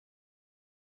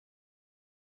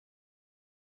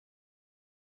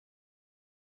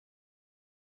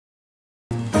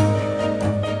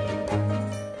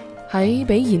喺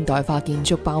被現代化建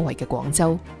築包圍嘅廣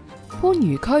州，番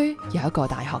禺區有一個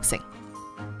大學城。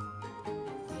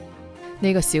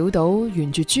呢個小島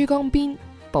沿住珠江邊，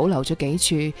保留咗幾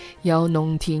處由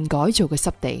農田改造嘅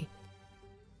濕地，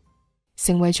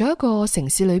成為咗一個城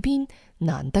市裏邊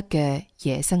難得嘅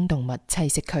野生動物棲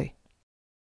息區。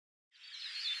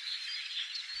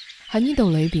喺呢度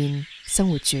裏邊生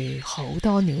活住好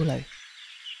多鳥類。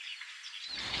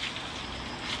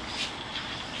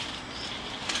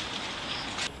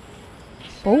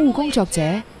保護工作者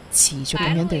持續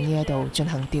咁樣對呢一度進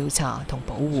行調查同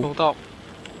保護。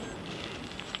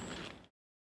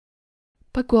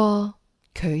不過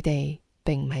佢哋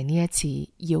並唔係呢一次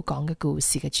要講嘅故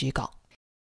事嘅主角。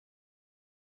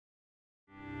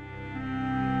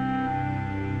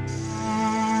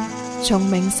蟲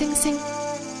鳴聲聲，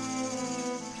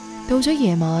到咗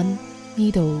夜晚，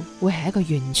呢度會係一個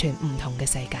完全唔同嘅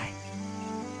世界。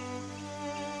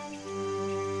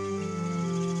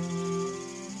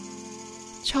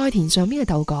菜田上面嘅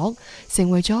豆角成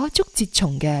為咗竹節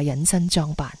蟲嘅隱身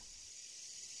裝扮。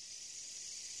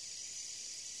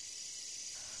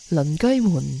鄰居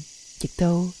們亦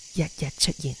都日日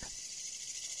出現。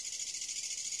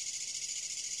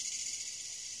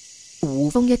胡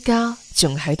蜂一家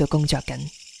仲喺度工作緊，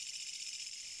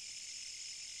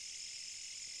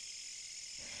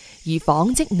而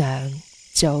紡織娘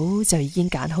早就已經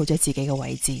揀好咗自己嘅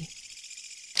位置。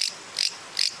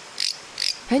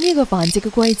喺呢個繁殖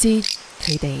嘅季節，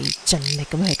佢哋盡力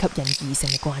咁去吸引異性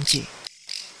嘅關注。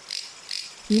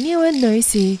而呢位女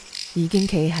士已經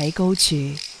企喺高處，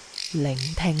聆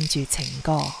聽住情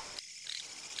歌。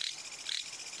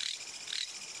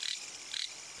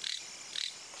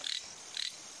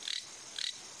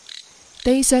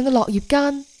地上嘅落葉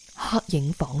間，黑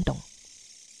影晃動，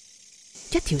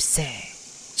一條蛇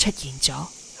出現咗。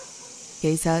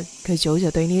其實佢早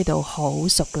就對呢度好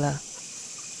熟啦。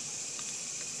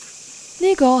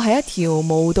呢個係一條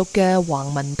無毒嘅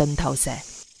橫紋鈍頭蛇，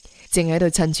正喺度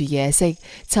趁住夜色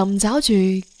尋找住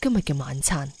今日嘅晚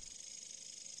餐。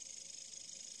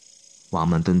橫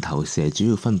紋鈍頭蛇主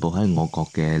要分布喺我國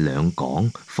嘅兩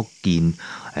廣、福建、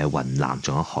雲南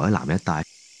仲有海南一帶。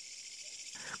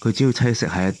佢主要棲息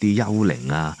喺一啲幽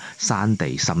靈啊、山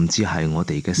地，甚至係我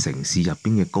哋嘅城市入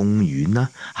邊嘅公園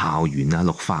啦、校園啊、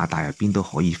綠化帶入邊都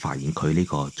可以發現佢呢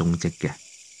個蹤跡嘅。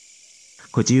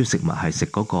佢主要食物係食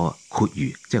嗰個蛞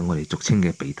蝓，即係我哋俗稱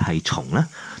嘅鼻涕蟲啦，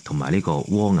同埋呢個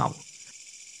蝸牛。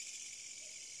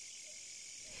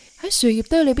喺樹葉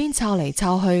堆裏邊抄嚟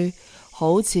抄去，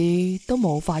好似都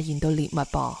冇發現到獵物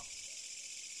噃。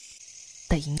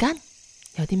突然間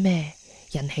有啲咩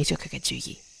引起咗佢嘅注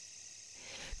意，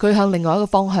佢向另外一個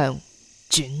方向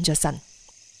轉咗身，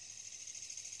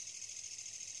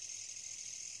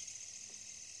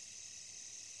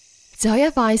就喺一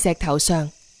塊石頭上，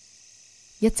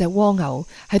一隻蝸牛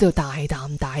喺度大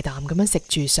啖大啖咁樣食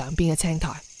住上邊嘅青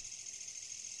苔。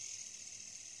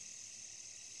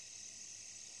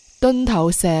鈍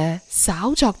頭蛇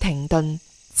稍作停頓，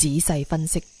仔細分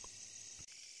析，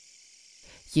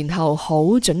然後好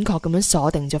準確咁樣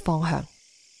鎖定咗方向。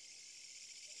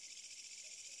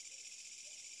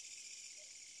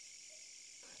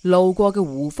路過嘅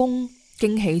胡蜂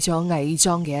驚起咗偽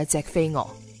裝嘅一隻飛蛾，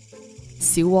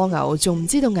小蝸牛仲唔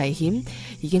知道危險，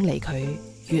已經離佢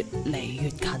越嚟越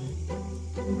近。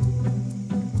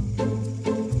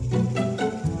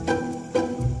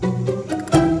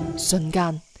瞬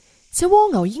間，隻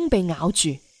蝸牛已經被咬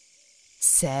住，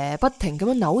蛇不停咁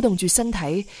樣扭動住身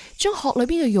體，將殼裏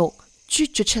邊嘅肉啜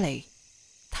咗出嚟，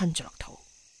吞咗落肚。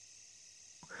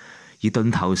而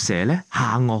鈍頭蛇呢，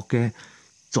下顎嘅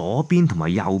左邊同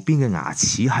埋右邊嘅牙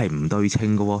齒係唔對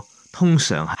稱嘅，通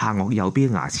常下顎右邊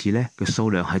嘅牙齒呢嘅數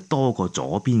量係多過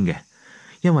左邊嘅，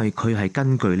因為佢係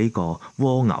根據呢個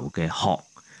蝸牛嘅殼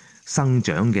生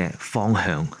長嘅方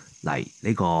向嚟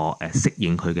呢個適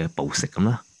應佢嘅捕食咁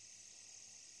啦。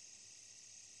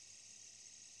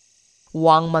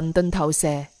橫紋鈍頭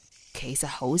蛇其實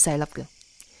好細粒嘅，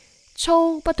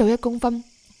粗不到1公分，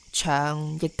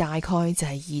長亦大概就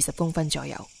係20公分左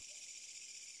右。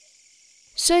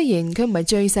雖然佢唔係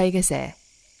最細嘅蛇，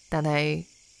但係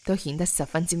都顯得十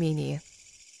分之 mini 啊！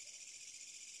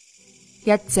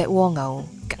一隻蝸牛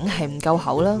梗係唔夠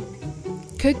厚啦，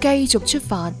佢繼續出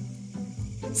發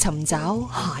尋找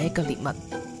下一個獵物，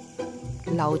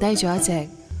留低咗一隻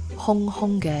空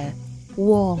空嘅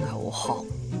蝸牛殼。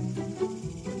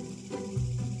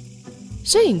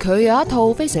雖然佢有一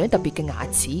套非常之特別嘅牙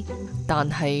齒，但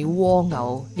係蝸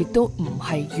牛亦都唔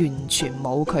係完全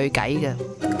冇佢計嘅。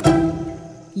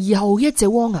又一隻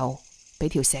蝸牛俾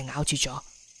條蛇咬住咗，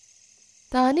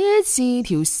但係呢一次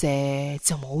條蛇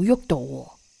就冇喐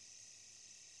到。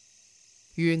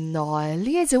原來呢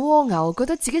一隻蝸牛覺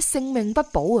得自己性命不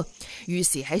保啊，於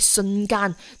是喺瞬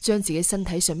間將自己身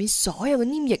體上面所有嘅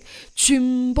黏液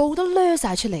全部都掠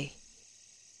晒出嚟。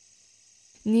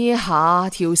呢一下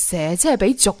條蛇真係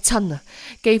俾逐親啊，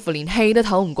幾乎連氣都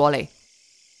唞唔過嚟，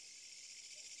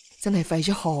真係費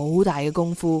咗好大嘅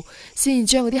功夫，先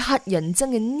將嗰啲乞人憎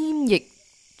嘅黏液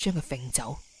將佢揈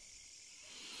走。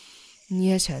呢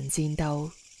一場戰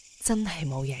鬥真係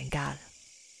冇贏家。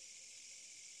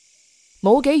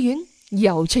冇幾遠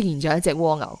又出現咗一隻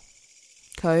蝸牛，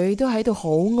佢都喺度好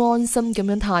安心咁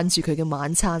樣嘆住佢嘅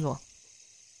晚餐，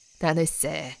但係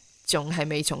蛇仲係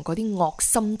未從嗰啲惡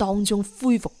心當中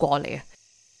恢復過嚟啊！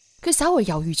佢稍微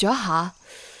猶豫咗一下，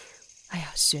哎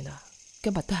呀，算啦，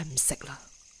今日都係唔食啦，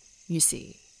於是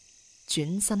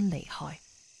轉身離開。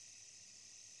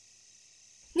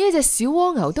呢一隻小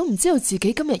蝸牛都唔知道自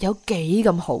己今日有幾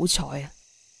咁好彩啊！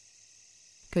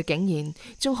佢竟然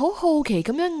仲好好奇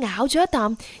咁樣咬咗一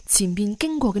啖前邊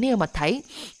經過嘅呢個物體，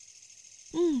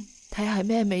睇下係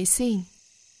咩味先。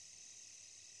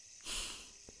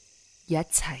一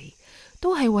切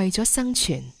都係為咗生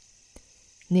存，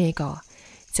呢個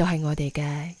就係我哋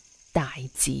嘅大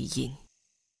自然。